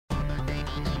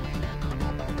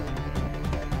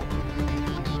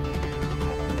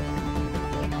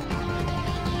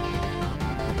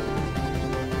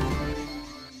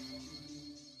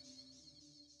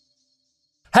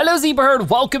Hello Zebraheard,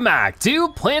 welcome back to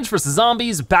Plants vs.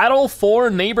 Zombies Battle for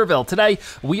Neighborville. Today,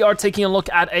 we are taking a look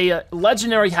at a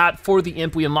legendary hat for the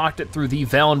Imp. We unlocked it through the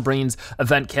Valenbrainz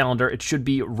event calendar. It should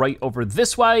be right over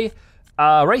this way.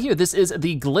 Right here, this is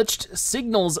the Glitched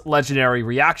Signalz legendary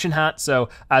reaction hat. So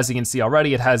as you can see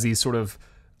already, it has these sort of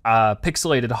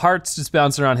pixelated hearts just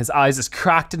bouncing around. His eyes is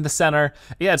cracked in the center.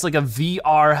 Yeah, it's like a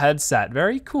VR headset,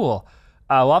 very cool.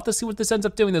 We'll have to see what this ends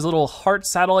up doing. There's a little heart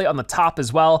satellite on the top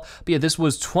as well. But yeah, this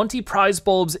was 20 prize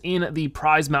bulbs in the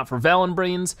prize map for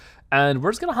Valenbrainz, and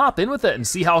we're just gonna hop in with it and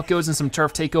see how it goes in some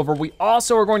turf takeover. We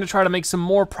also are going to try to make some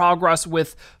more progress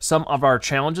with some of our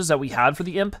challenges that we had for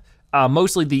the Imp.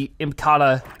 Mostly the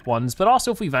Impkata ones, but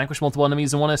also if we vanquish multiple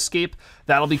enemies and wanna escape,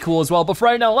 that'll be cool as well. But for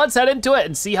right now, let's head into it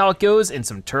and see how it goes in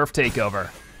some turf takeover.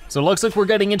 So it looks like we're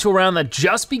getting into a round that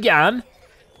just began.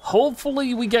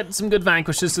 Hopefully we get some good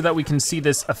vanquishes so that we can see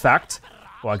this effect.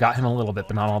 Well, I got him a little bit,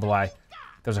 but not all the way.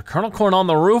 There's a Kernel corn on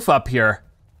the roof up here.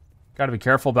 Gotta be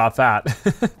careful about that.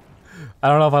 I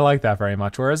don't know if I like that very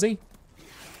much. Where is he?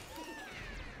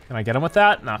 Can I get him with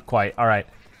that? Not quite, all right.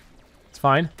 It's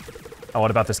fine. Oh, what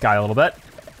about this guy a little bit?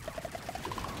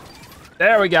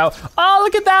 There we go. Oh,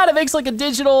 look at that, it makes like a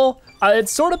digital,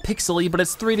 it's sort of pixely, but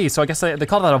it's 3D, so I guess they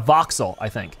call that a voxel, I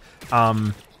think.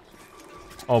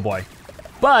 Oh boy.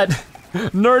 But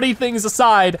nerdy things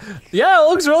aside, yeah, it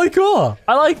looks really cool.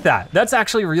 I like that. That's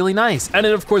actually really nice. And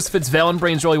it of course fits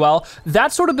Valenbrainz really well.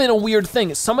 That's sort of been a weird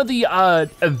thing. Some of the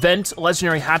event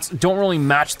legendary hats don't really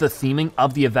match the theming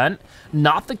of the event.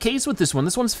 Not the case with this one.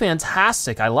 This one's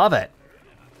fantastic, I love it.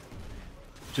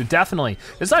 So definitely,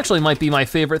 this actually might be my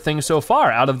favorite thing so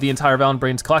far out of the entire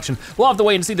Valenbrainz collection. We'll have to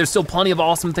wait and see. There's still plenty of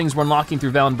awesome things we're unlocking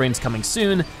through Valenbrainz coming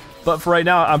soon, but for right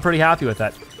now, I'm pretty happy with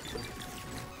it.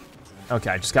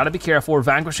 Okay, just gotta be careful. We're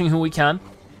vanquishing who we can.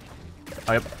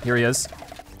 Oh, yep, here he is.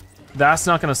 That's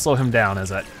not gonna slow him down,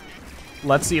 is it?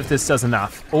 Let's see if this does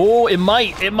enough. Oh, it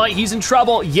might, he's in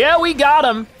trouble. Yeah, we got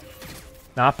him.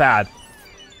 Not bad.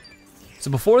 So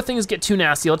before things get too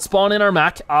nasty, let's spawn in our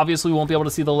mech. Obviously, we won't be able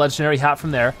to see the legendary hat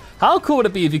from there. How cool would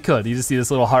it be if you could? You just see this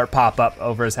little heart pop up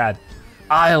over his head.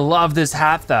 I love this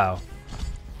hat though.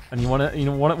 And what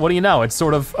do you know? It's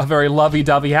sort of a very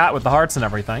lovey-dovey hat with the hearts and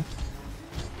everything.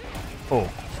 Oh,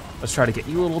 let's try to get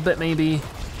you a little bit maybe.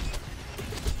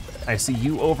 I see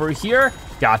you over here.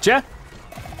 Gotcha.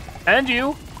 And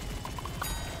you.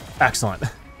 Excellent.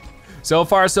 So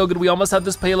far, so good. We almost have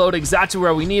this payload exactly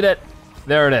where we need it.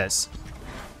 There it is.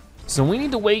 So we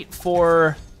need to wait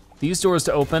for these doors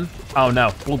to open. Oh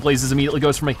no, Blue Blazes immediately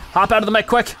goes for me. Hop out of the mech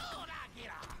quick.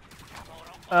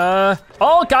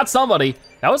 Oh, got somebody.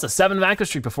 That was a 7 vanquish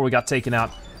streak before we got taken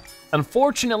out.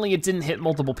 Unfortunately, it didn't hit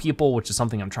multiple people, which is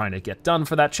something I'm trying to get done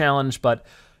for that challenge, but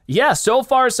yeah, so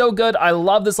far so good. I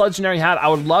love this legendary hat. I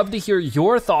would love to hear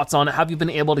your thoughts on it. Have you been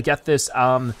able to get this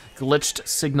Glitched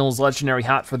Signalz legendary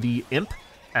hat for the Imp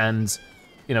and,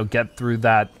 you know, get through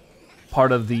that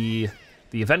part of the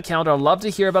event calendar? I'd love to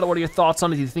hear about it. What are your thoughts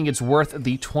on it? Do you think it's worth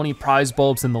the 20 prize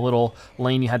bulbs in the little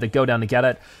lane you had to go down to get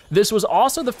it? This was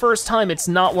also the first time it's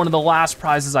not one of the last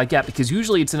prizes I get, because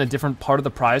usually it's in a different part of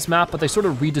the prize map, but they sort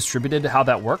of redistributed how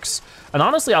that works. And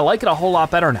honestly, I like it a whole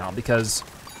lot better now because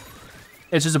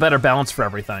it's just a better balance for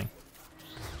everything.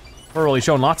 We're really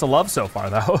showing lots of love so far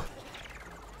though.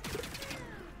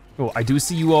 Oh, I do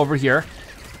see you over here.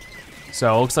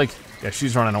 So it looks like, yeah,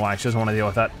 she's running away. She doesn't want to deal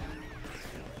with that.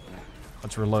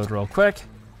 Let's reload real quick.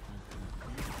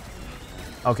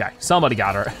 Okay, somebody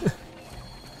got her.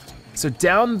 So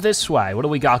down this way, what do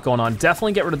we got going on?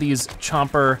 Definitely get rid of these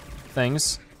Chomper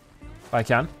things, if I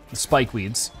can. The spike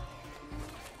weeds.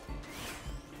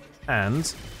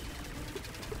 And,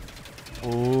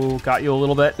 oh, got you a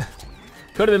little bit.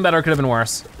 Could have been better, could have been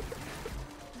worse.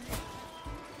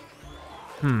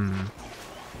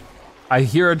 I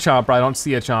hear a Chomper, I don't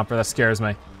see a Chomper, that scares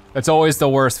me. It's always the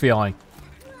worst feeling.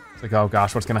 Like, oh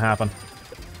gosh, what's gonna happen?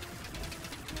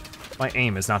 My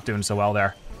aim is not doing so well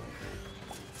there.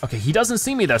 Okay, he doesn't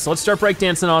see me though, so let's start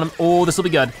breakdancing on him. Oh, this will be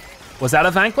good. Was that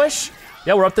a vanquish?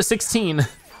 Yeah, we're up to 16.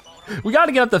 We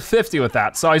gotta get up to 50 with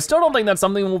that, so I still don't think that's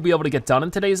something we'll be able to get done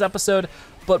in today's episode,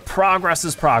 but progress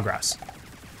is progress.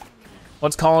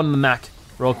 Let's call in the mech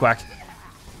real quick,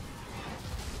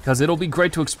 because it'll be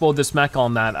great to explode this mech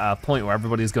on that point where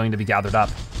everybody's going to be gathered up,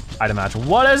 I'd imagine.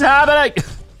 What is happening?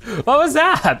 What was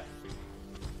that?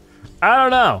 I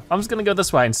don't know. I'm just gonna go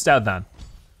this way instead then.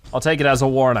 I'll take it as a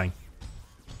warning.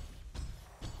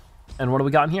 And what do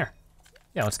we got in here?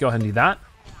 Yeah, let's go ahead and do that.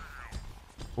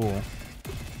 Cool.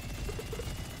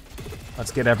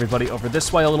 Let's get everybody over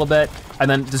this way a little bit, and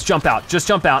then just jump out, just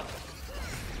jump out.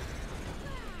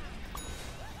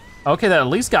 Okay, that at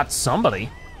least got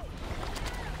somebody.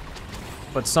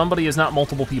 but somebody is not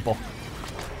multiple people.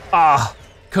 Ah,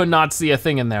 could not see a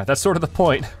thing in there. That's sort of the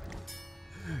point.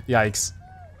 Yikes.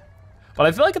 But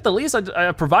I feel like at the least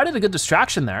I provided a good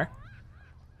distraction there.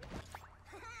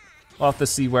 We'll have to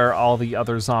see where all the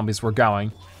other zombies were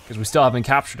going, because we still haven't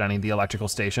captured any of the electrical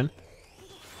station.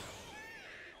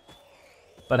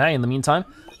 But hey, in the meantime,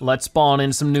 let's spawn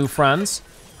in some new friends.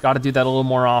 Gotta do that a little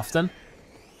more often.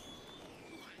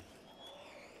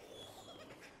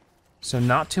 So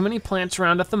not too many plants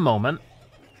around at the moment.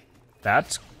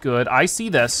 That's good, I see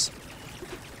this.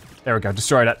 There we go,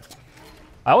 destroyed it.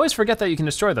 I always forget that you can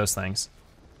destroy those things.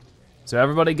 So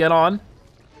everybody get on.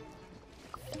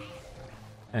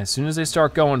 And as soon as they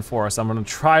start going for us, I'm gonna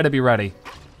try to be ready.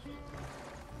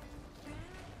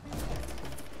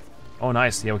 Oh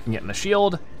nice, yeah, we can get in the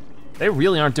shield. They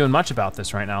really aren't doing much about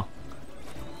this right now.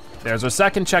 There's our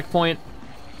second checkpoint.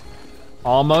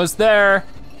 Almost there.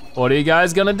 What are you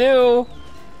guys gonna do?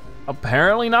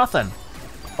 Apparently nothing.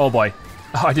 Oh boy,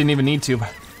 oh, I didn't even need to.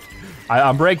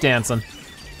 I'm breakdancing.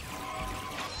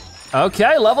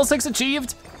 Okay, level 6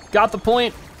 achieved. Got the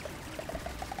point.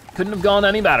 Couldn't have gone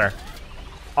any better.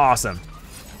 Awesome.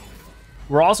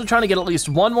 We're also trying to get at least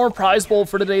one more prize bowl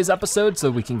for today's episode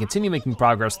so we can continue making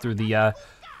progress through the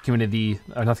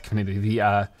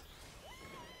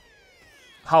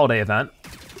holiday event.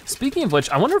 Speaking of which,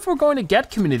 I wonder if we're going to get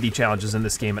community challenges in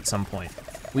this game at some point.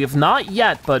 We have not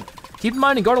yet, but keep in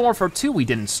mind in Garden Warfare 2, we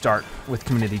didn't start with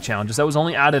community challenges. That was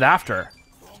only added after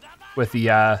with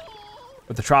the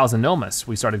Trials in Nomus.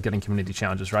 We started getting community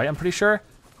challenges, right? I'm pretty sure.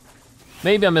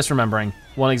 Maybe I'm misremembering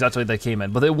when exactly they came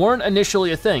in, but they weren't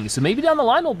initially a thing. So maybe down the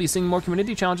line we'll be seeing more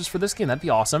community challenges for this game. That'd be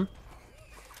awesome.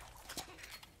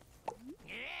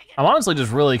 I'm honestly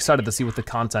just really excited to see what the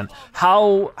content,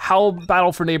 how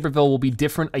Battle for Neighborville will be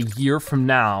different a year from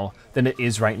now than it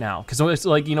is right now. Because it's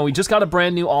like, you know, we just got a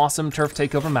brand new awesome turf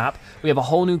takeover map. We have a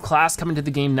whole new class coming to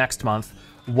the game next month.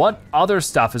 What other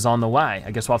stuff is on the way? I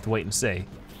guess we'll have to wait and see.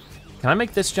 Can I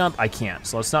make this jump? I can't,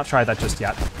 so let's not try that just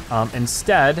yet.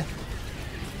 Instead,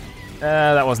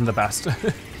 that wasn't the best.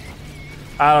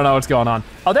 I don't know what's going on.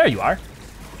 Oh, there you are.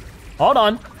 Hold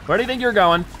on, where do you think you're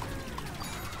going?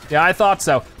 Yeah, I thought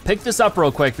so. Pick this up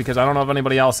real quick because I don't know if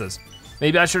anybody else is.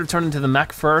 Maybe I should have turned into the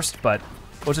mech first, but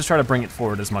we'll just try to bring it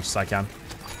forward as much as I can.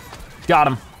 Got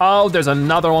him. Oh, there's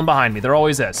another one behind me. There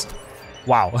always is.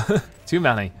 Wow, too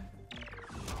many.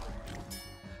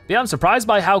 Yeah, I'm surprised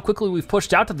by how quickly we've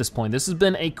pushed out to this point. This has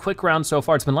been a quick round so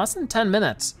far. It's been less than 10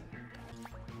 minutes.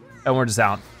 And we're just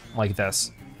out like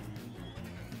this.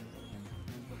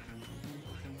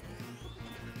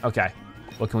 Okay,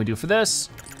 what can we do for this?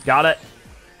 Got it.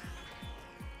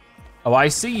 Oh, I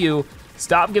see you.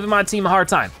 Stop giving my team a hard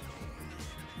time.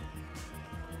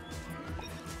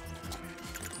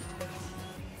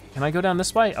 Can I go down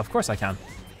this way? Of course I can.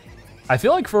 I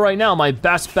feel like for right now, my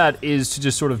best bet is to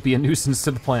just sort of be a nuisance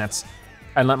to the plants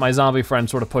and let my zombie friend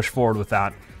sort of push forward with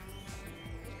that.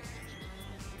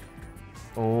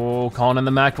 Oh, calling in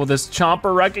the mech. Will this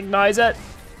Chomper recognize it?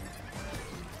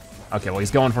 Okay, well,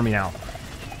 he's going for me now.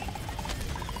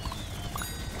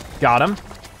 Got him.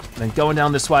 Then going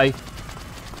down this way.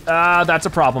 That's a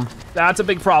problem. That's a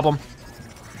big problem.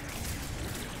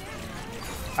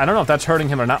 I don't know if that's hurting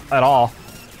him or not at all,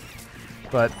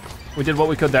 but we did what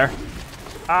we could there.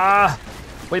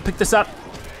 Wait, pick this up.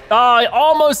 Oh, I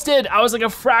almost did. I was like a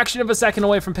fraction of a second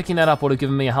away from picking that up. Would have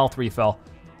given me a health refill.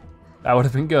 That would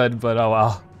have been good, but oh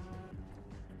well.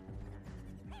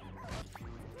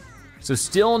 So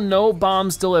still no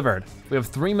bombs delivered. We have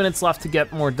 3 minutes left to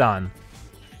get more done.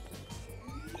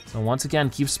 So once again,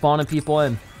 keep spawning people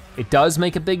in. It does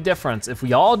make a big difference. If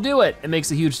we all do it, it makes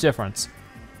a huge difference.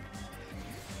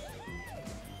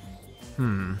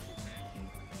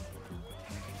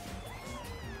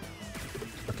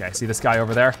 Okay, see this guy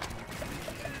over there?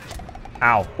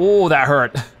 Ow, oh, that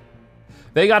hurt.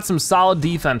 They got some solid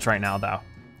defense right now though.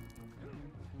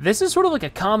 This is sort of like a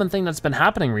common thing that's been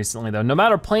happening recently though. No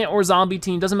matter plant or zombie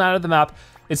team, doesn't matter the map,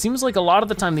 it seems like a lot of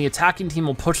the time the attacking team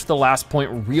will push the last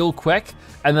point real quick,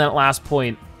 and then at last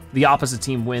point, the opposite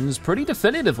team wins pretty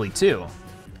definitively too.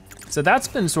 So that's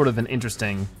been sort of an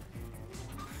interesting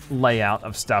layout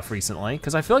of stuff recently,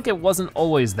 because I feel like it wasn't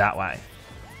always that way.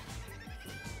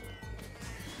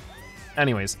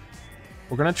 Anyways,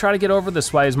 we're gonna try to get over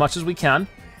this way as much as we can.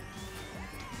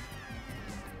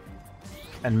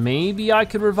 And maybe I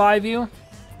could revive you.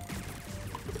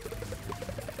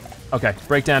 Okay,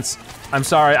 breakdance. I'm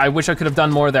sorry, I wish I could have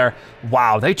done more there.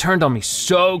 Wow, they turned on me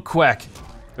so quick.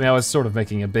 I mean, I was sort of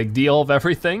making a big deal of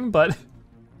everything, but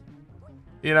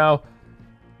you know,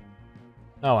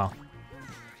 oh well.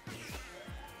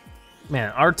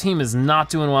 Man, our team is not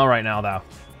doing well right now though.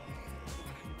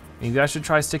 Maybe I should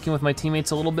try sticking with my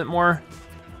teammates a little bit more.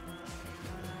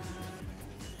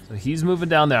 So he's moving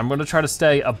down there. I'm gonna try to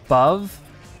stay above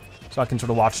so I can sort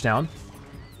of watch down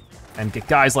and get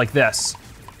guys like this.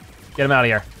 Get him out of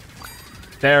here.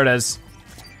 There it is.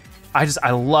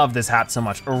 I love this hat so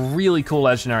much. A really cool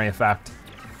legendary effect.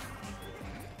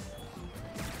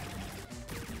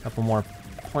 Couple more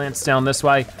plants down this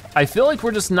way. I feel like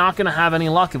we're just not gonna have any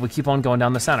luck if we keep on going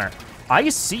down the center. I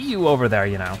see you over there,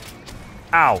 you know.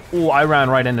 Ow, ooh, I ran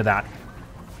right into that.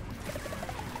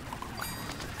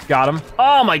 Got him.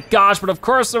 Oh my gosh, but of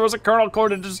course there was a Kernel core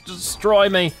to just destroy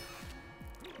me.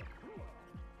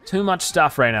 Too much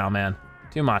stuff right now, man.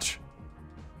 Too much.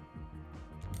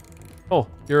 Oh,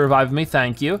 you revived me,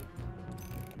 thank you.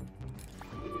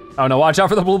 Oh no, watch out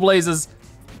for the blue blazes.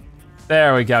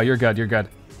 There we go, you're good, you're good.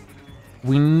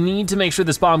 We need to make sure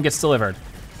this bomb gets delivered.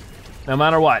 No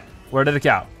matter what. Where did it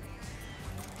go?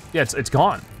 Yeah, it's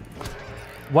gone.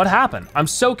 What happened? I'm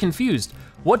so confused.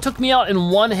 What took me out in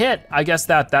one hit? I guess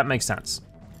that makes sense.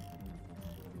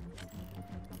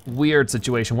 Weird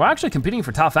situation. We're actually competing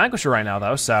for top vanquisher right now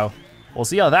though, so we'll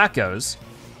see how that goes.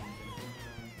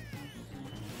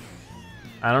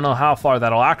 I don't know how far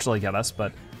that'll actually get us,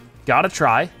 but gotta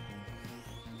try.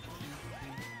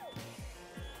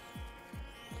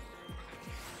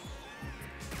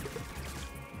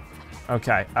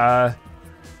 Okay,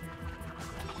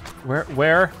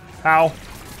 where, how?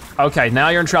 Okay, now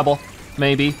you're in trouble,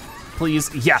 maybe,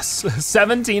 please, yes,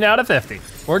 17 out of 50.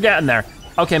 We're getting there.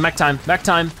 Okay, mech time, mech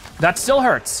time. That still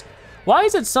hurts. Why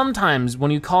is it sometimes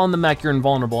when you call in the mech, you're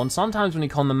invulnerable, and sometimes when you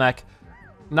call in the mech,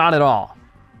 not at all?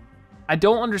 I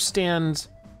don't understand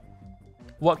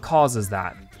what causes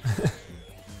that.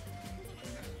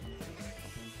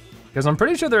 Because I'm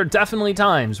pretty sure there are definitely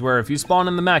times where if you spawn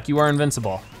in the mech, you are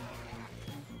invincible.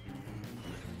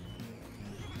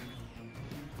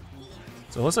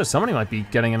 So it looks like somebody might be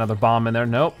getting another bomb in there,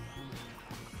 nope.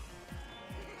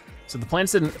 So the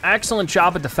plants did an excellent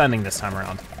job at defending this time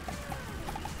around.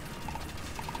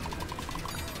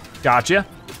 Gotcha.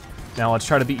 Now let's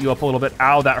try to beat you up a little bit.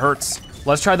 Ow, that hurts.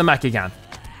 Let's try the mech again.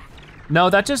 No,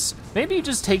 that just, maybe you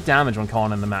just take damage when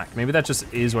calling in the mech. Maybe that just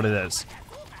is what it is.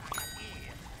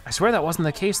 I swear that wasn't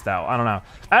the case though, I don't know.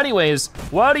 Anyways,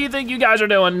 what do you think you guys are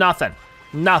doing? Nothing,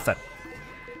 nothing.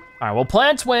 All right, well,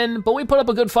 plants win, but we put up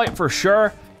a good fight for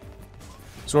sure.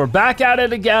 So we're back at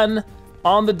it again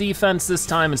on the defense this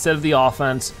time instead of the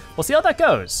offense. We'll see how that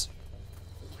goes.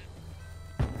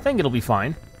 I think it'll be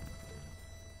fine.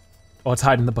 Oh, it's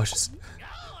hiding in the bushes.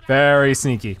 Very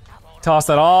sneaky. Toss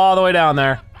that all the way down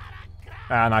there.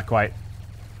 Ah, not quite.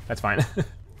 That's fine.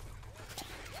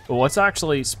 Well, let's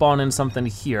actually spawn in something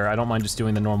here. I don't mind just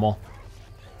doing the normal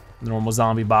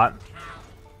zombie bot.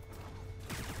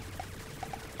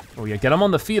 Oh yeah, get him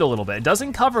on the feet a little bit. It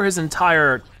doesn't cover his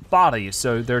entire body,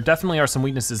 so there definitely are some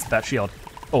weaknesses to that shield.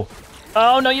 Oh,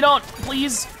 oh no you don't,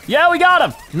 please. Yeah, we got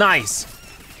him, nice.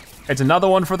 It's another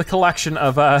one for the collection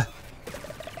of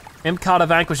Imp-Kata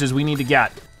vanquishes we need to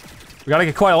get. We gotta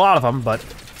get quite a lot of them, but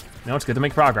you know, it's good to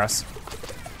make progress.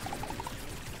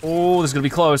 Oh, this is gonna be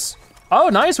close. Oh,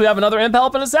 nice, we have another imp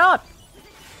helping us out.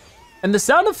 And the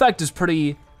sound effect is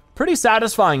pretty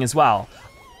satisfying as well.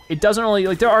 It doesn't really,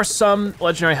 like there are some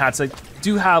legendary hats that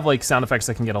do have like sound effects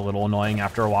that can get a little annoying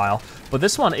after a while, but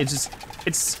this one, it's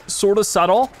sort of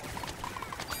subtle.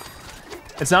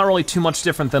 It's not really too much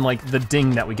different than like the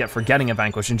ding that we get for getting a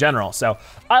vanquish in general, so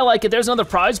I like it. There's another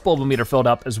prize bulbometer filled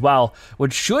up as well,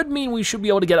 which should mean we should be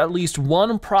able to get at least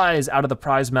one prize out of the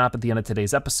prize map at the end of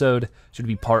today's episode. Should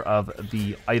be part of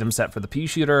the item set for the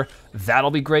Peashooter.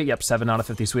 That'll be great, yep, 7 out of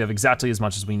 50, so we have exactly as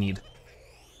much as we need.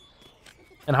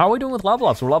 And how are we doing with level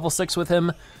ups? We're level 6 with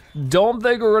him. Don't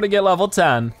think we're gonna get level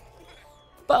 10,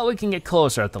 but we can get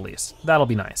closer at the least. That'll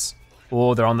be nice.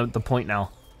 Oh, they're on the point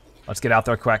now. Let's get out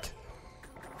there quick.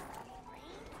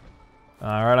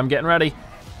 All right, I'm getting ready.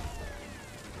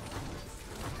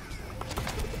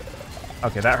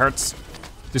 Okay, that hurts.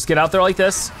 Just get out there like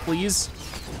this, please.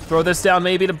 Throw this down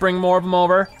maybe to bring more of them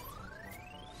over.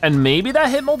 And maybe that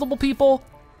hit multiple people.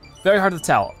 Very hard to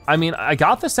tell. I mean, I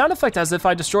got the sound effect as if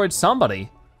I destroyed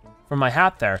somebody from my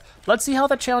hat there. Let's see how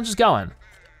that challenge is going.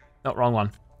 No, wrong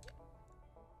one.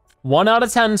 1 out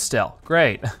of 10 still,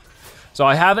 great. So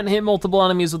I haven't hit multiple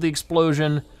enemies with the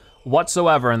explosion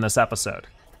whatsoever in this episode.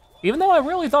 Even though I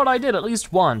really thought I did at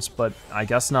least once, but I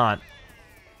guess not.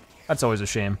 That's always a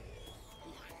shame.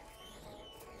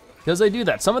 Because they do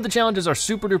that. Some of the challenges are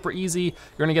super duper easy.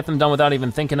 You're gonna get them done without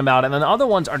even thinking about it. And then the other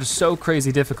ones are just so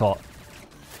crazy difficult.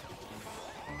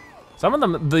 Some of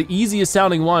them, the easiest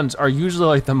sounding ones are usually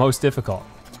like the most difficult.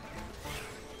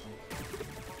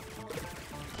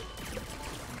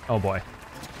 Oh boy.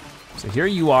 So here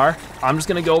you are. I'm just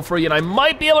gonna go for you and I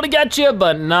might be able to get you,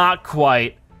 but not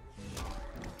quite.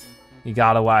 You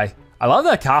got away. I love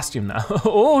that costume though.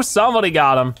 Oh, somebody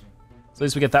got him. So at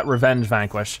least we get that revenge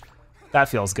vanquish. That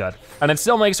feels good. And it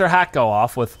still makes her hat go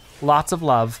off with lots of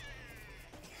love.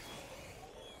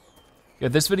 Yeah,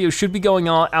 this video should be going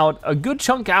out a good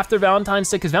chunk after Valentine's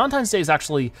Day, because Valentine's Day is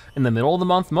actually in the middle of the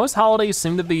month. Most holidays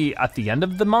seem to be at the end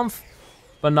of the month,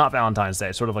 but not Valentine's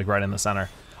Day, sort of like right in the center.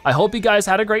 I hope you guys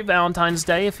had a great Valentine's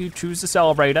Day if you choose to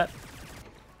celebrate it.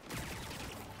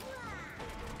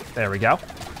 There we go.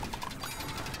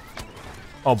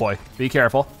 Oh boy, be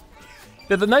careful.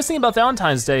 Yeah, the nice thing about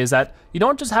Valentine's Day is that you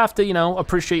don't just have to,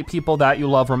 appreciate people that you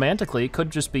love romantically. It could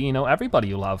just be, everybody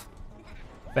you love.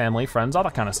 Family, friends, all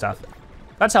that kind of stuff.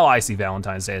 That's how I see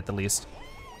Valentine's Day at the least.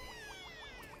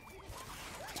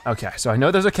 Okay, so I know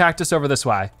there's a cactus over this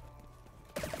way.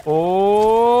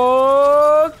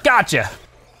 Oh, gotcha.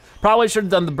 Probably should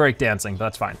have done the break dancing, but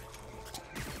that's fine.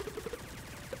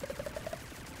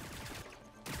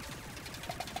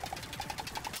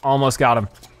 Almost got him.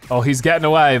 Oh, he's getting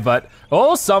away, but,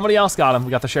 oh, somebody else got him.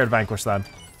 We got the shared vanquish then.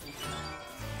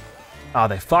 Oh,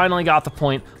 they finally got the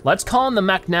point. Let's call in the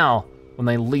mech now when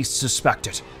they least suspect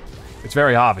it. It's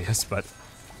very obvious, but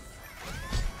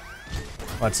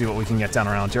let's see what we can get done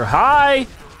around here. Hi!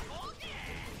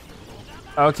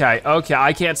 Okay,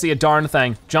 I can't see a darn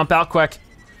thing. Jump out quick,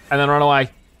 and then run away.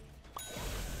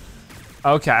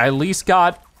 Okay, I at least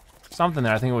got something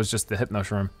there. I think it was just the hypno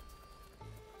shroom.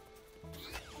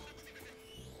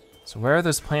 So where are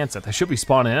those plants at? They should be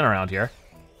spawning in around here.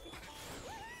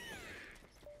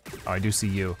 Oh, I do see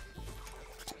you.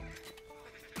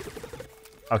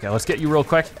 Okay, let's get you real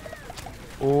quick.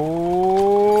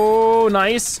 Oh,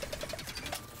 nice.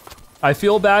 I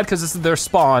feel bad because this is their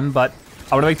spawn, but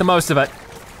I want to make the most of it.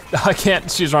 I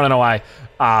can't, she's running away.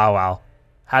 Ah, well,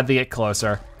 had to get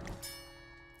closer.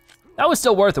 That was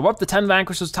still worth it. We're up to 10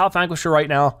 vanquishes, top vanquisher right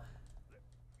now.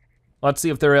 Let's see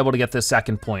if they're able to get this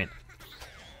second point.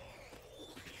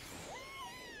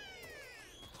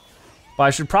 But I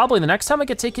should probably, the next time I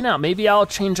get taken out, maybe I'll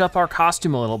change up our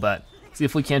costume a little bit. See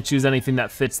if we can't choose anything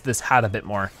that fits this hat a bit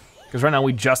more. Because right now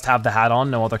we just have the hat on,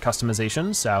 no other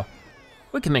customizations, so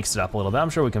we can mix it up a little bit. I'm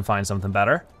sure we can find something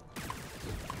better.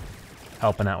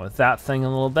 Helping out with that thing a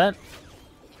little bit.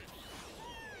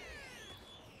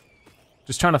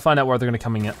 Just trying to find out where they're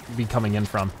gonna be coming in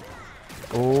from.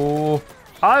 Oh,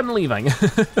 I'm leaving.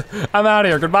 I'm out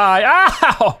of here, goodbye.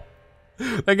 Ow!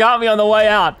 They got me on the way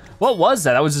out. What was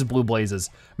that? That was just blue blazes.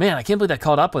 Man, I can't believe that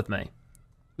caught up with me.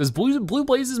 Does blue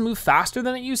blazes move faster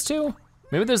than it used to?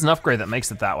 Maybe there's an upgrade that makes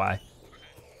it that way.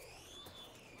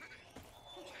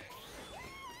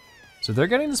 So they're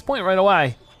getting this point right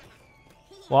away.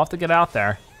 We'll have to get out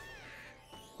there.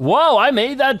 Whoa, I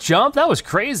made that jump? That was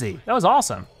crazy. That was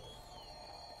awesome.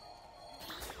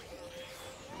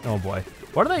 Oh boy,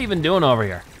 what are they even doing over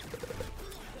here?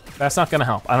 That's not gonna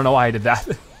help. I don't know why I did that.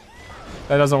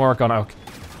 That doesn't work on Oak.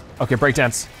 Okay,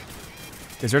 breakdance.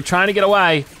 Because they're trying to get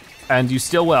away, and you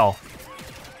still will.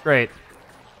 Great.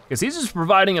 Because he's just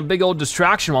providing a big old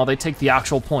distraction while they take the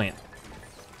actual point.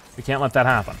 We can't let that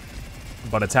happen,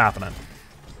 but it's happening.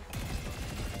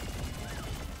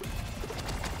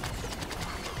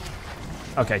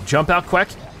 Okay, jump out quick.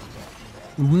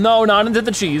 No, not into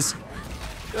the cheese.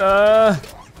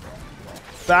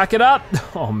 Back it up.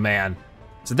 Oh man.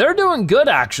 So they're doing good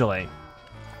actually.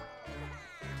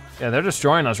 Yeah, they're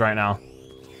destroying us right now.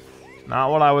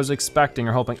 Not what I was expecting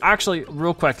or hoping. Actually,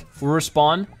 real quick, we'll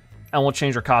respawn and we'll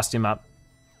change our costume up.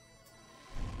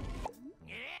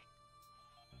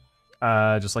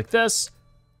 Just like this.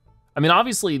 I mean,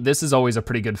 obviously this is always a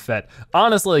pretty good fit.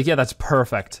 Honestly, yeah, that's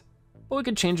perfect. But we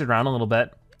could change it around a little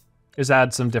bit. Just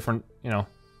add some different,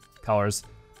 colors.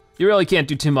 You really can't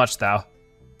do too much though,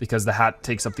 because the hat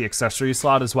takes up the accessory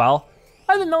slot as well.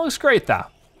 I think that looks great though.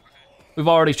 We've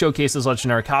already showcased this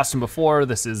legendary costume before.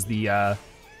 This is the,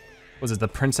 was it the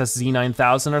Princess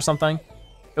Z9000 or something?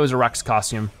 It was a Rex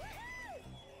costume.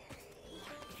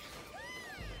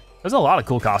 There's a lot of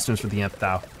cool costumes for the Imp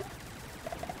though.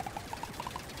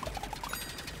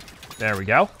 There we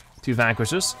go. 2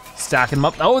 vanquishes, stacking them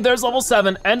up. Oh, there's level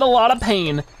 7 and a lot of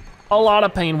pain. A lot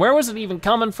of pain. Where was it even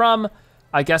coming from?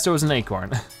 I guess it was an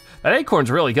Acorn. That Acorn's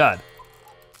really good.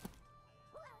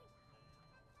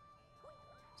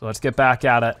 So let's get back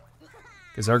at it,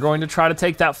 because they're going to try to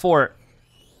take that fort,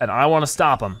 and I want to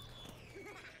stop them.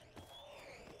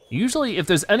 Usually, if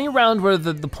there's any round where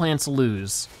the plants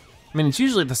lose, I mean, it's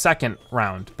usually the second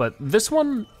round, but this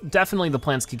one, definitely the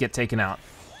plants could get taken out.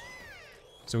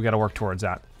 So we gotta work towards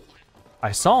that.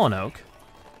 I saw an oak,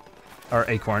 or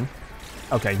acorn.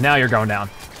 Okay, now you're going down.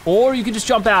 Or you can just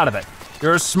jump out of it.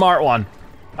 You're a smart one.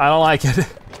 I don't like it.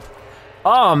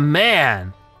 Oh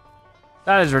man,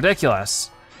 that is ridiculous.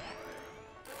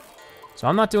 So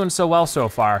I'm not doing so well so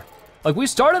far. Like we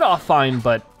started off fine,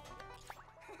 but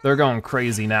they're going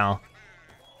crazy now.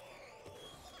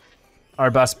 Our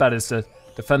best bet is to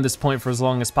defend this point for as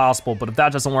long as possible, but if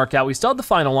that doesn't work out, we still have the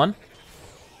final one.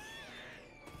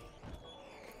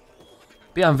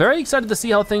 But yeah, I'm very excited to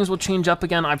see how things will change up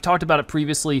again. I've talked about it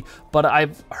previously, but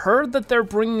I've heard that they're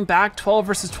bringing back 12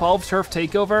 versus 12 turf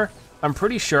takeover. I'm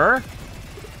pretty sure.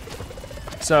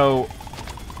 So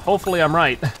hopefully I'm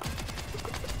right.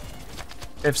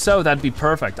 If so, that'd be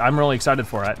perfect. I'm really excited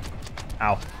for it.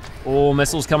 Ow. Oh,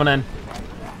 missiles coming in.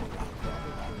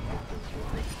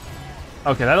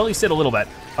 Okay, that at least did a little bit.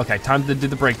 Okay, time to do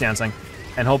the breakdancing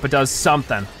and hope it does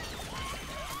something.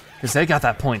 Because they got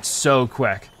that point so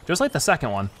quick. Just like the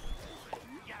second one.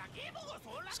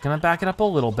 Just gonna back it up a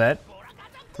little bit.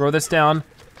 Throw this down.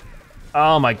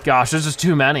 Oh my gosh, there's just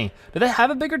too many. Do they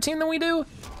have a bigger team than we do?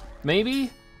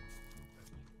 Maybe?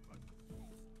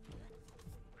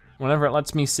 Whenever it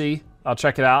lets me see, I'll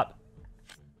check it out.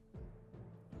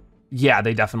 Yeah,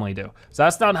 they definitely do. So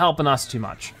that's not helping us too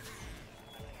much.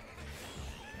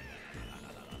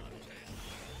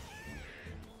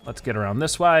 Let's get around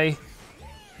this way.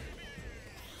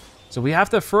 So we have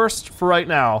to first, for right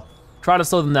now, try to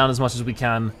slow them down as much as we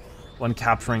can when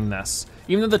capturing this.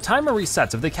 Even though the timer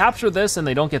resets, if they capture this and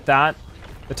they don't get that,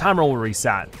 the timer will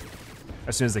reset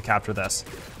as soon as they capture this.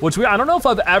 Which I don't know if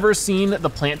I've ever seen the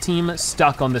plant team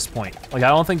stuck on this point. Like I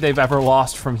don't think they've ever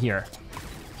lost from here.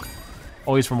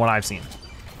 Always from what I've seen.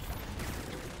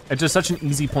 It's just such an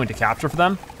easy point to capture for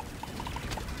them.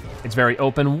 It's very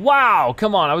open. Wow,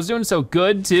 come on, I was doing so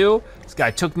good too. This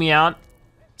guy took me out.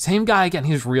 Same guy again,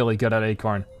 he's really good at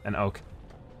Acorn and Oak.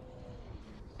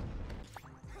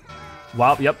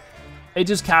 Wow, yep. It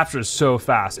just captures so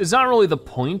fast. It's not really the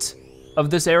point of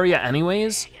this area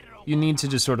anyways. You need to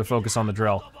just sort of focus on the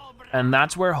drill. And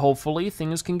that's where hopefully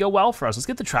things can go well for us. Let's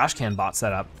get the trash can bot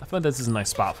set up. I feel like this is a nice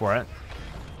spot for it.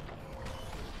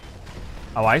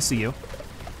 Oh, I see you.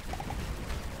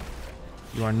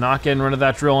 You are not getting rid of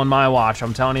that drill on my watch,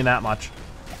 I'm telling you that much.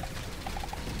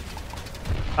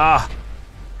 Ah.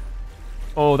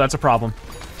 Oh, that's a problem.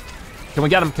 Can we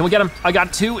get him? Can we get him? I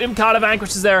got 2 Imkata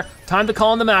Vanquishes there. Time to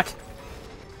call in the mech.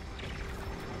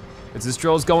 Because this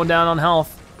drill's going down on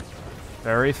health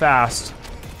very fast.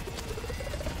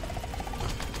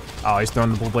 Oh, he's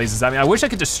throwing the blue blazes at me. I wish I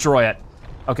could destroy it.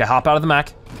 Okay, hop out of the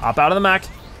mech. Hop out of the mech.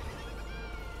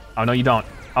 Oh, no, you don't.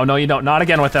 Oh, no, you don't. Not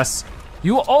again with this.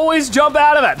 You always jump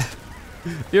out of it.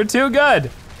 You're too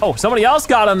good. Oh, somebody else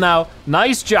got him though.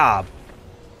 Nice job.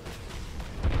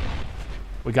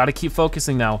 We gotta keep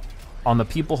focusing now on the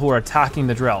people who are attacking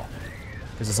the drill.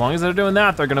 Because as long as they're doing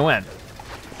that, they're gonna win.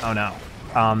 Oh no.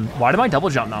 Why did my double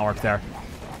jump not work there?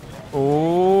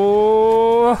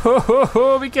 Oh,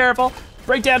 be careful.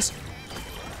 Breakdance.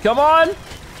 Come on.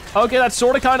 Okay, that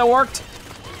sorta kinda worked.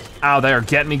 Ow, they are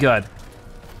getting me good.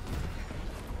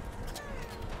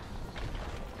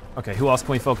 Okay, who else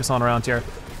can we focus on around here?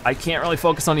 I can't really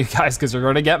focus on you guys because you're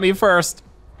gonna get me first.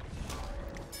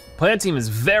 Plant team is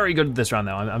very good at this round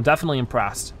though. I'm definitely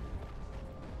impressed.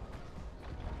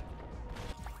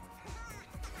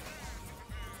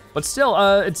 But still,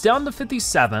 it's down to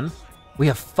 57. We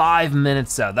have 5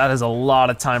 minutes though. That is a lot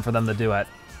of time for them to do it.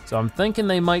 So I'm thinking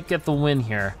they might get the win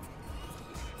here.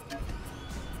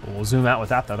 We'll zoom out with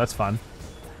that though, that's fun.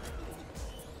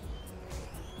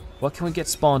 What can we get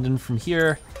spawned in from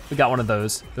here? We got one of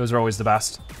those. Those are always the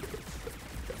best.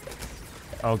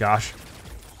 Oh gosh.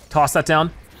 Toss that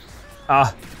down.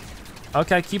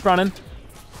 Okay, keep running.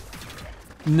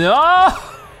 No!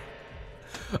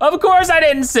 Of course I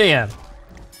didn't see him.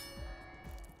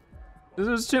 This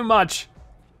was too much.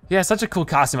 Yeah, such a cool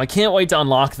costume. I can't wait to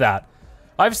unlock that.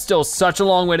 I've still such a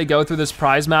long way to go through this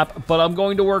prize map, but I'm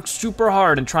going to work super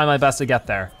hard and try my best to get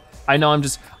there. I know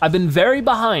I've been very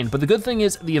behind, but the good thing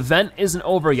is the event isn't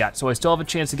over yet, so I still have a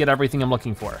chance to get everything I'm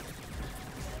looking for.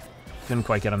 Couldn't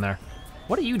quite get him there.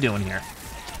 What are you doing here?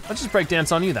 Let's just break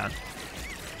dance on you then.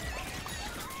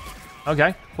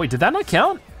 Okay, wait, did that not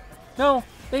count? No,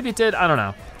 maybe it did, I don't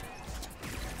know.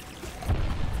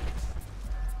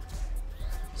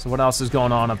 So what else is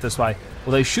going on up this way?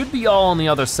 Well, they should be all on the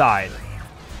other side.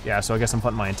 Yeah, so I guess I'm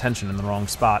putting my intention in the wrong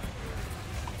spot.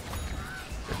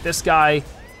 Get this guy.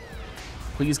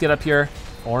 Please get up here,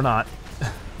 or not.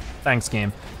 Thanks,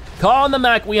 game. Call on the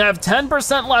mech, we have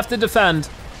 10% left to defend.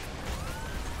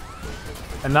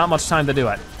 And not much time to do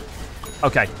it.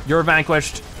 Okay, you're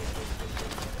vanquished.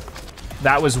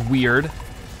 That was weird.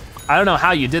 I don't know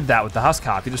how you did that with the husk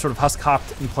hop. You just sort of husk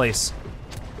hopped in place.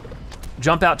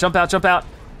 Jump out, jump out, jump out.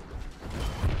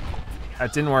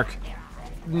 That didn't work.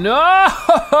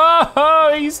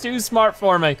 No, he's too smart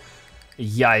for me.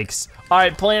 Yikes. All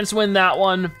right, plants win that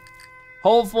one.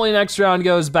 Hopefully next round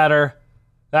goes better.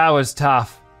 That was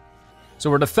tough. So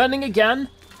we're defending again.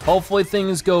 Hopefully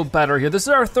things go better here. This is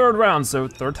our third round, so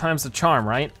third time's the charm,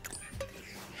 right?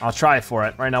 I'll try for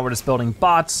it. Right now we're just building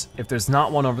bots. If there's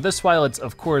not one over this way, let's,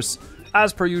 of course,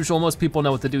 as per usual, most people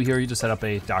know what to do here. You just set up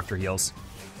a Dr. Heals.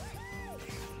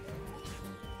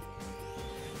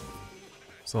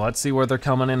 So let's see where they're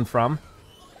coming in from.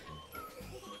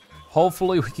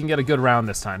 Hopefully we can get a good round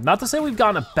this time. Not to say we've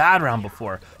gotten a bad round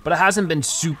before, but it hasn't been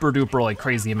super duper like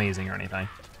crazy amazing or anything.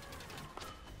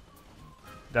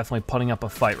 Definitely putting up a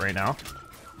fight right now.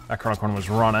 That Kernel was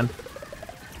running.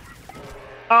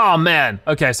 Oh man,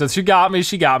 okay, so she got me,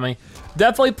 she got me.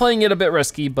 Definitely playing it a bit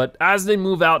risky, but as they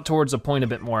move out towards a point a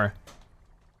bit more,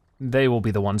 they will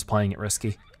be the ones playing it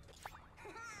risky.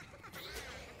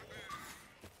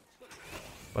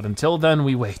 But until then,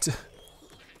 we wait.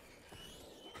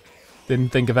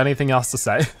 Didn't think of anything else to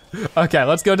say. Okay,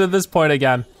 let's go to this point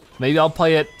again. Maybe I'll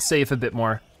play it safe a bit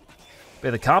more.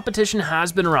 But the competition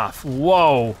has been rough.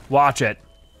 Whoa, watch it.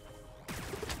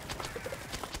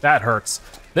 That hurts.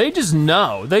 They just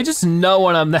know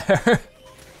when I'm there.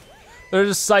 They're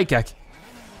just psychic.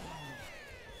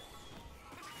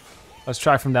 Let's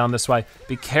try from down this way.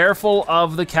 Be careful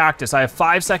of the cactus. I have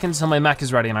 5 seconds until my mech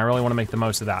is ready and I really wanna make the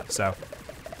most of that, so.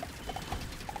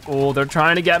 Oh, they're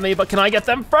trying to get me, but can I get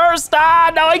them first?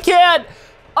 Ah, no I can't.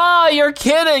 Oh, you're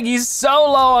kidding, he's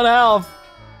so low on health.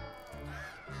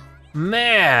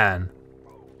 Man,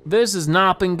 this has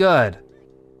not been good.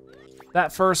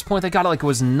 That first point they got like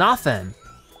was nothing.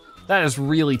 That is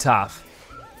really tough.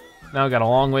 Now we got a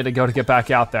long way to go to get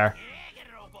back out there.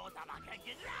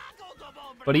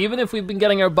 But even if we've been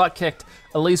getting our butt kicked,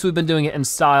 at least we've been doing it in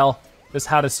style. This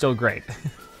hat is still great.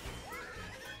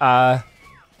 So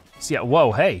yeah,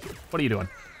 whoa, hey, what are you doing?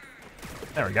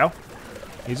 There we go.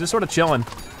 He's just sort of chilling.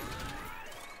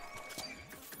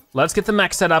 Let's get the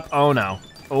mech set up, oh no.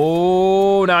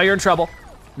 Oh, now you're in trouble.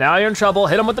 Now you're in trouble,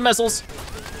 hit him with the missiles.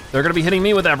 They're gonna be hitting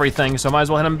me with everything, so I might as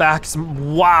well hit him back.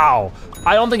 Wow,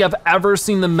 I don't think I've ever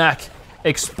seen the mech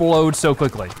explode so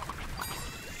quickly.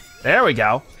 There we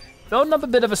go. Building up a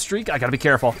bit of a streak. I gotta be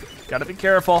careful, gotta be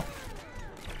careful.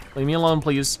 Leave me alone,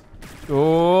 please.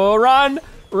 Oh, run,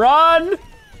 run.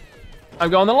 I'm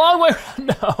going the long way,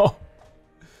 no.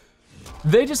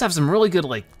 They just have some really good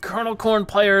like Kernel Corn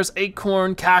players,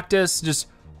 Acorn, Cactus, just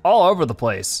all over the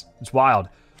place. It's wild.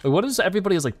 Like, what is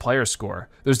everybody's like player score?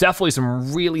 There's definitely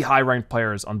some really high ranked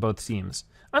players on both teams.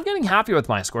 I'm getting happy with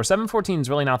my score. 714 is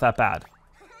really not that bad.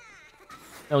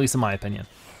 At least in my opinion.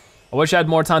 I wish I had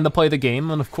more time to play the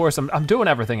game, and of course I'm doing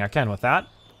everything I can with that.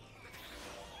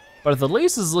 But at the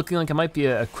least it's looking like it might be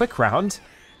a quick round.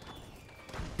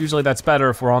 Usually that's better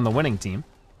if we're on the winning team.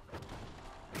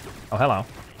 Oh, hello.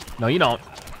 No, you don't.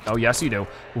 Oh, yes, you do.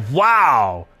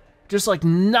 Wow, just like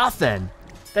nothing.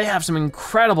 They have some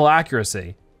incredible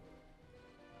accuracy.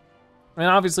 I mean,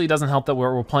 obviously it doesn't help that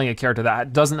we're playing a character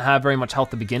that doesn't have very much health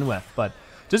to begin with, but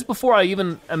just before I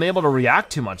even am able to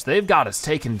react too much, they've got us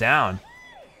taken down.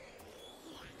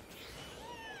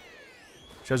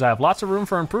 Shows I have lots of room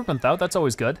for improvement though, that's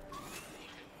always good.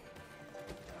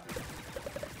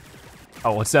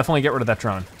 Oh, let's definitely get rid of that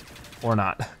drone, or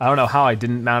not. I don't know how I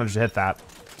didn't manage to hit that.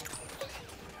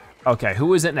 Okay,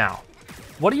 who is it now?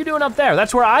 What are you doing up there?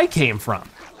 That's where I came from.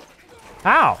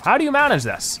 How? How do you manage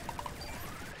this?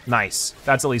 Nice,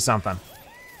 that's at least something.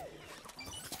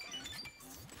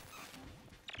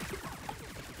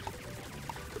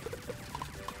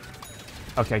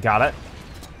 Okay, got it.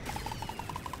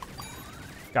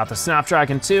 Got the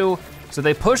Snapdragon too. So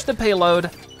they pushed the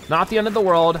payload, not the end of the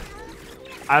world.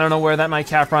 I don't know where that might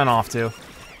cap run off to.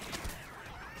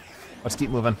 Let's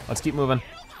keep moving, let's keep moving.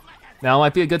 Now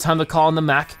might be a good time to call in the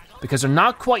mech because they're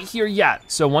not quite here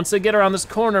yet. So once they get around this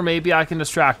corner, maybe I can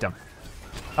distract them.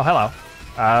 Oh, hello.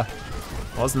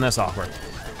 Wasn't this awkward?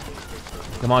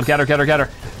 Come on, get her, get her, get her.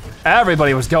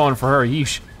 Everybody was going for her,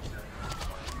 yeesh.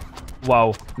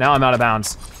 Whoa, now I'm out of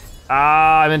bounds.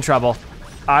 I'm in trouble.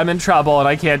 I'm in trouble and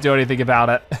I can't do anything about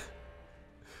it.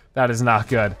 That is not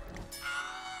good.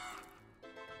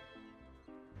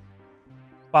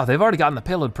 Wow, they've already gotten the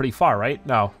payload pretty far, right?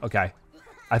 No, okay.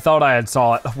 I thought I had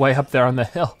saw it way up there on the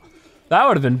hill. That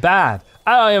would have been bad.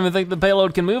 I don't even think the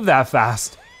payload can move that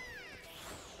fast.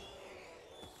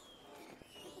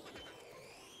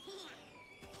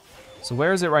 So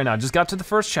where is it right now? Just got to the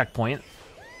first checkpoint.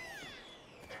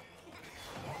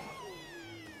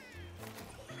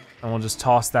 And we'll just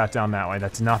toss that down that way.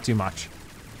 That's not too much.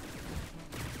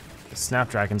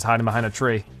 Snapdragon's hiding behind a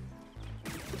tree.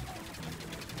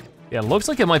 Yeah, it looks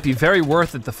like it might be very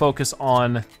worth it to focus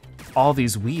on all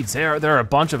these weeds. There are a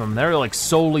bunch of them. They're like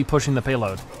solely pushing the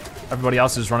payload. Everybody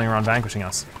else is running around vanquishing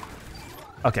us.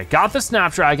 Okay, got the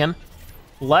Snapdragon.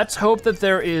 Let's hope that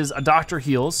there is a Dr.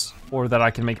 Heals, or that I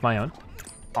can make my own.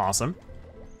 Awesome.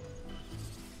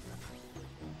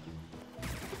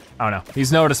 Oh no,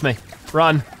 he's noticed me.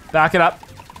 Run, back it up.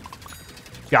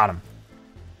 Got him.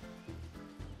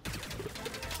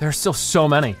 There's still so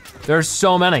many. There's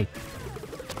so many.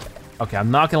 Okay, I'm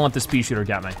not gonna let this Peashooter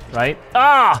get me, right?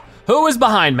 Ah, who is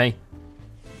behind me?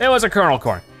 It was a Kernel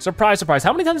Corn. Surprise, surprise.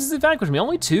 How many times has he vanquished me?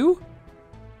 Only 2?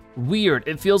 Weird,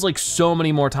 it feels like so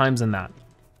many more times than that.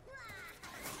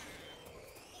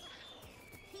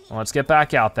 Well, let's get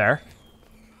back out there.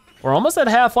 We're almost at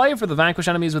halfway for the vanquish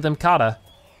enemies with Imkata.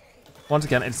 Once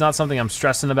again, it's not something I'm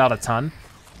stressing about a ton,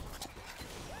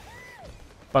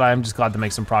 but I'm just glad to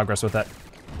make some progress with it.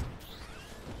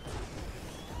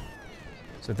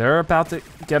 So they're about to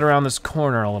get around this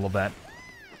corner a little bit,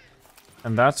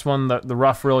 and that's when the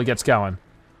rough really gets going.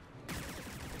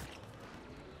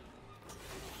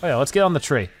 Oh yeah, let's get on the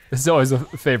tree. This is always a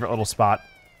favorite little spot.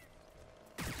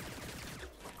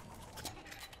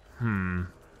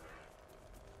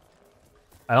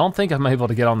 I don't think I'm able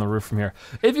to get on the roof from here.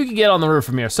 If you could get on the roof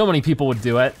from here, so many people would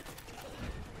do it.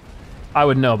 I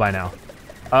would know by now.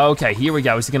 Okay, here we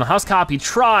go. He's gonna husk hop. He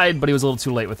tried, but he was a little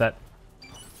too late with it.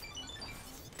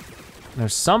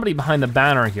 There's somebody behind the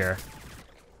banner here.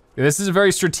 This is a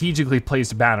very strategically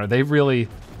placed banner. They really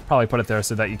probably put it there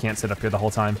so that you can't sit up here the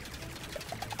whole time.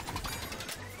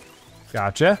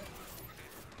 Gotcha.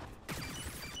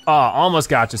 Oh, almost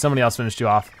gotcha. Somebody else finished you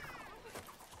off.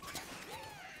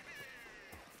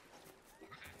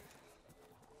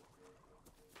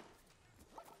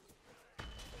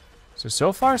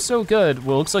 So far so good.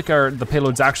 Well, looks like the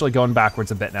payload's actually going backwards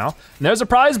a bit now. And there's a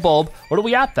prize bulb. What are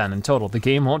we at then in total? The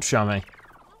game won't show me.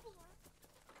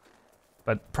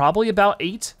 But probably about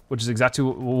 8, which is exactly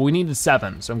what we needed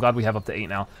 7. So I'm glad we have up to 8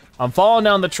 now. I'm falling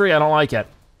down the tree, I don't like it.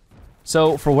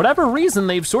 So for whatever reason,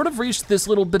 they've sort of reached this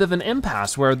little bit of an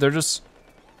impasse where they're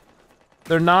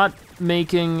not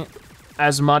making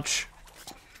as much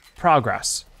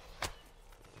progress.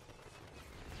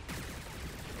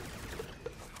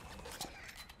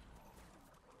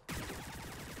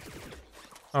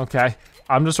 Okay,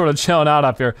 I'm just sort of chilling out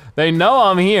up here. They know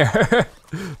I'm here,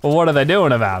 but what are they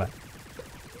doing about it?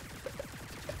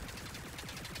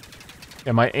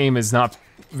 Yeah, my aim is not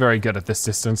very good at this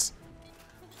distance.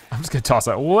 I'm just gonna toss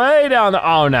it way down there.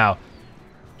 Oh no,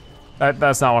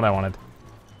 that's not what I wanted.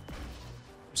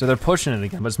 So they're pushing it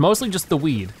again, but it's mostly just the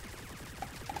weed.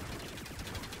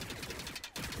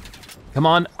 Come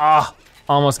on,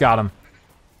 almost got him.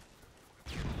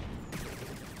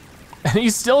 And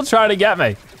he's still trying to get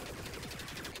me.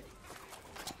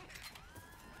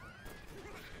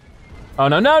 Oh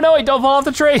no, no, no, wait, don't fall off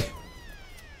the tree.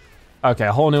 Okay,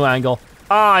 a whole new angle.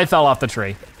 Ah, I fell off the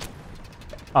tree.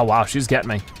 Oh wow, she's getting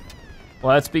me.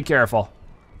 Let's be careful.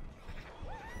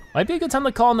 Might be a good time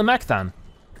to call in the mech then.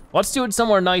 Let's do it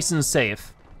somewhere nice and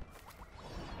safe.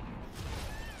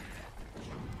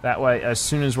 That way, as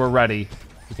soon as we're ready,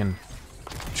 we can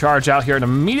charge out here and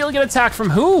immediately get attacked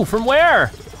from who? From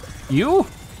where? You?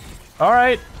 All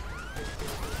right.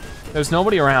 There's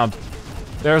nobody around.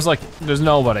 There's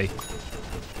nobody.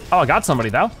 Oh, I got somebody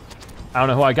though. I don't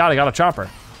know who I got a Chomper.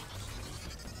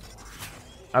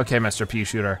 Okay, Mr.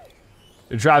 Peashooter.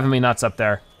 You're driving me nuts up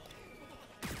there.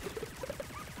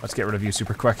 Let's get rid of you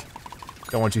super quick.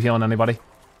 Don't want you healing anybody.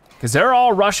 Because they're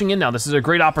all rushing in now. This is a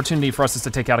great opportunity for us to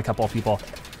take out a couple of people.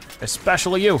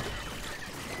 Especially you.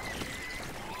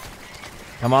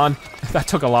 Come on, that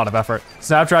took a lot of effort.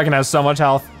 Snapdragon has so much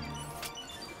health.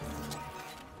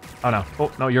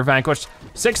 Oh no, you're vanquished.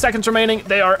 6 seconds remaining,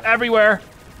 they are everywhere.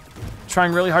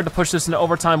 Trying really hard to push this into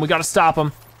overtime. We gotta stop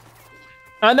them.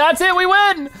 And that's it, we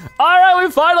win! All right,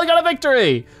 we finally got a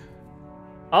victory.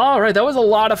 All right, that was a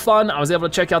lot of fun. I was able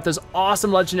to check out this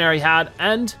awesome legendary hat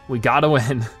and we got a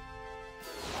win.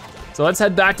 So let's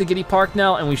head back to Giddy Park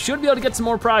now and we should be able to get some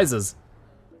more prizes.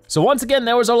 So once again,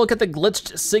 there was our look at the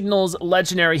Glitched Signalz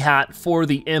legendary hat for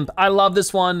the Imp. I love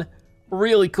this one,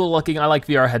 really cool looking. I like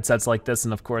VR headsets like this,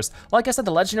 and of course, like I said,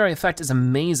 the legendary effect is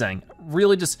amazing.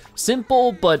 Really just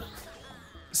simple, but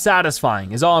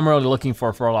satisfying is all I'm really looking for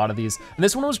a lot of these. And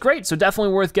this one was great, so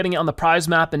definitely worth getting it on the prize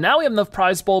map. And now we have enough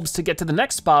prize bulbs to get to the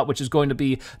next spot, which is going to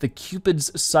be the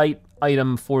Cupid's Sight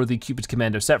item for the Cupid's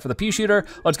Commando set for the Peashooter.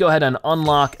 Let's go ahead and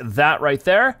unlock that right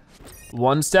there.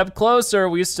 One step closer,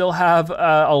 we still have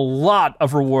a lot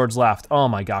of rewards left. Oh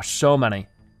my gosh, so many,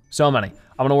 so many.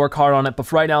 I'm gonna work hard on it, but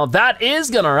for right now, that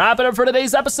is gonna wrap it up for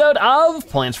today's episode of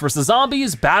Plants vs.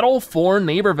 Zombies Battle for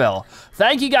Neighborville.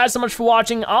 Thank you guys so much for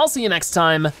watching. I'll see you next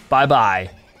time.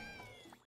 Bye-bye.